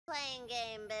Playing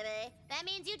game, baby. That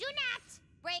means you do not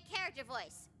break character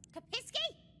voice.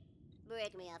 Kapiski?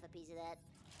 Break me off a piece of that.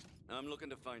 I'm looking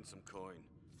to find some coin.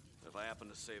 If I happen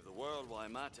to save the world while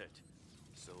I'm at it,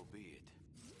 so be it.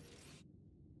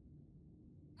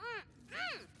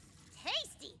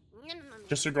 Tasty.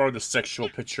 Disregard the sexual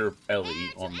picture of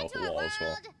Ellie on the wall as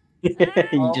well.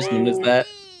 You just noticed that?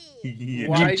 Yeah.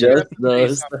 Why'd you just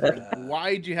notice that?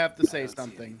 Why'd you have to say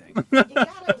something? You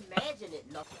gotta imagine it.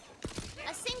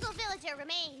 A single villager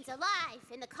remains alive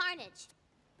in the carnage.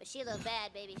 But she looked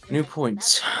bad, baby. She New was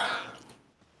points.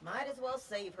 Might as well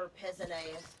save her peasant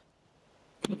ass.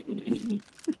 What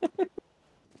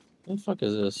the fuck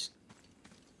is this?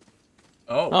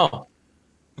 Oh.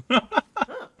 Huh.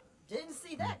 Didn't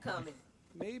see that coming.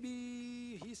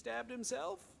 Maybe he stabbed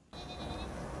himself?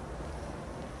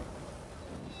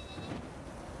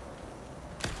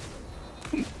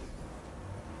 I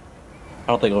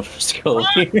don't think I'll just go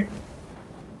here.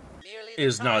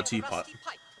 Is not a teapot.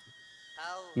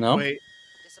 No? Wait.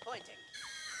 Disappointing.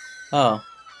 Oh.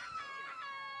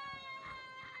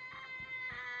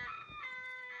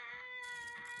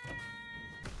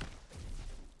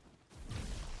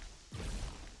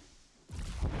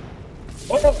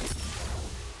 Oh!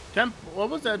 What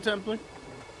was that, Template?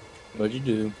 What'd you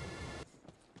do?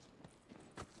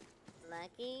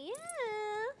 Lucky you.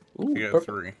 Ooh, You got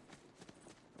perfect.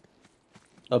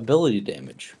 3. Ability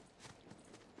damage.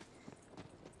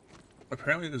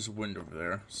 Apparently there's a wind over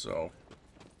there, so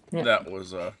Yeah. that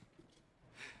was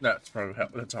that's probably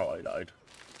that's how I died.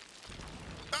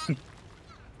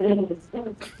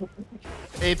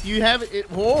 If you have it,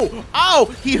 whoa! Oh,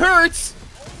 he hurts.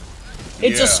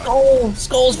 It's Yeah. a skull!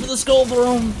 Skulls for the skull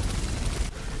throne!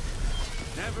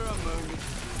 Never a moment.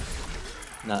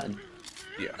 Nothing.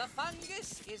 Yeah. The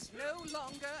fungus is no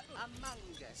longer among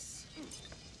us.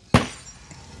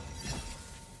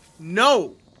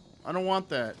 No, I don't want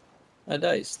that. A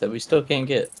dice that we still can't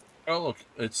get. Oh look,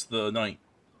 it's the knight.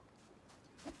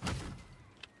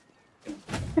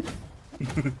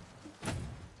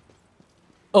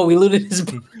 Oh, we looted his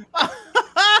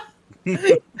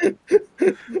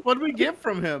What did we get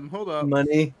from him? Hold up.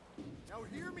 money. Now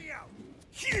hear me out.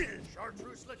 Here,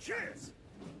 Chartreuse Lachaise.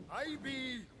 I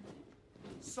be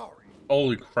sorry.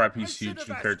 Holy crap, I he's should huge have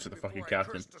compared asked to the you fucking before I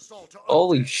captain. cursed us all to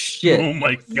Holy undeath. shit. Oh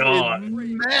my god.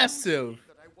 Massive.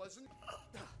 That I wasn't.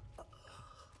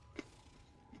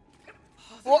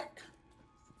 What?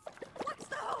 What's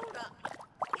the holdup?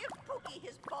 Give Pookie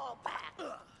his ball back. No,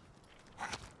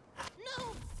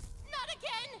 not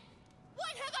again.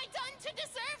 What have I done to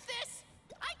deserve this?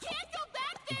 I can't go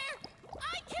back there.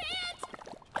 I can't.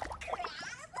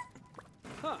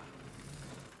 Huh.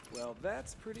 Well,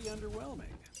 that's pretty underwhelming.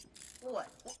 What?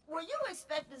 Were you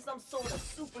expecting some sort of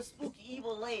super spooky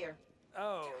evil lair?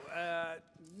 Oh,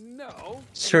 no.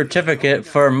 Certificate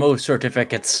for most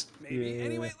certificates. Maybe. Yeah.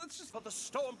 Anyway, let's just... For the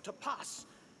storm to pass.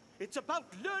 It's about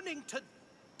learning to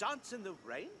dance in the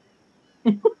rain.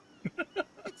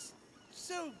 It's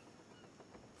so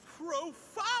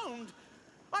profound.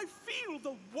 I feel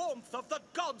the warmth of the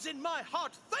gods in my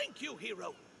heart. Thank you,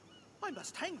 hero. I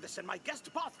must hang this in my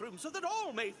guest bathroom so that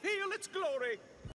all may feel its glory.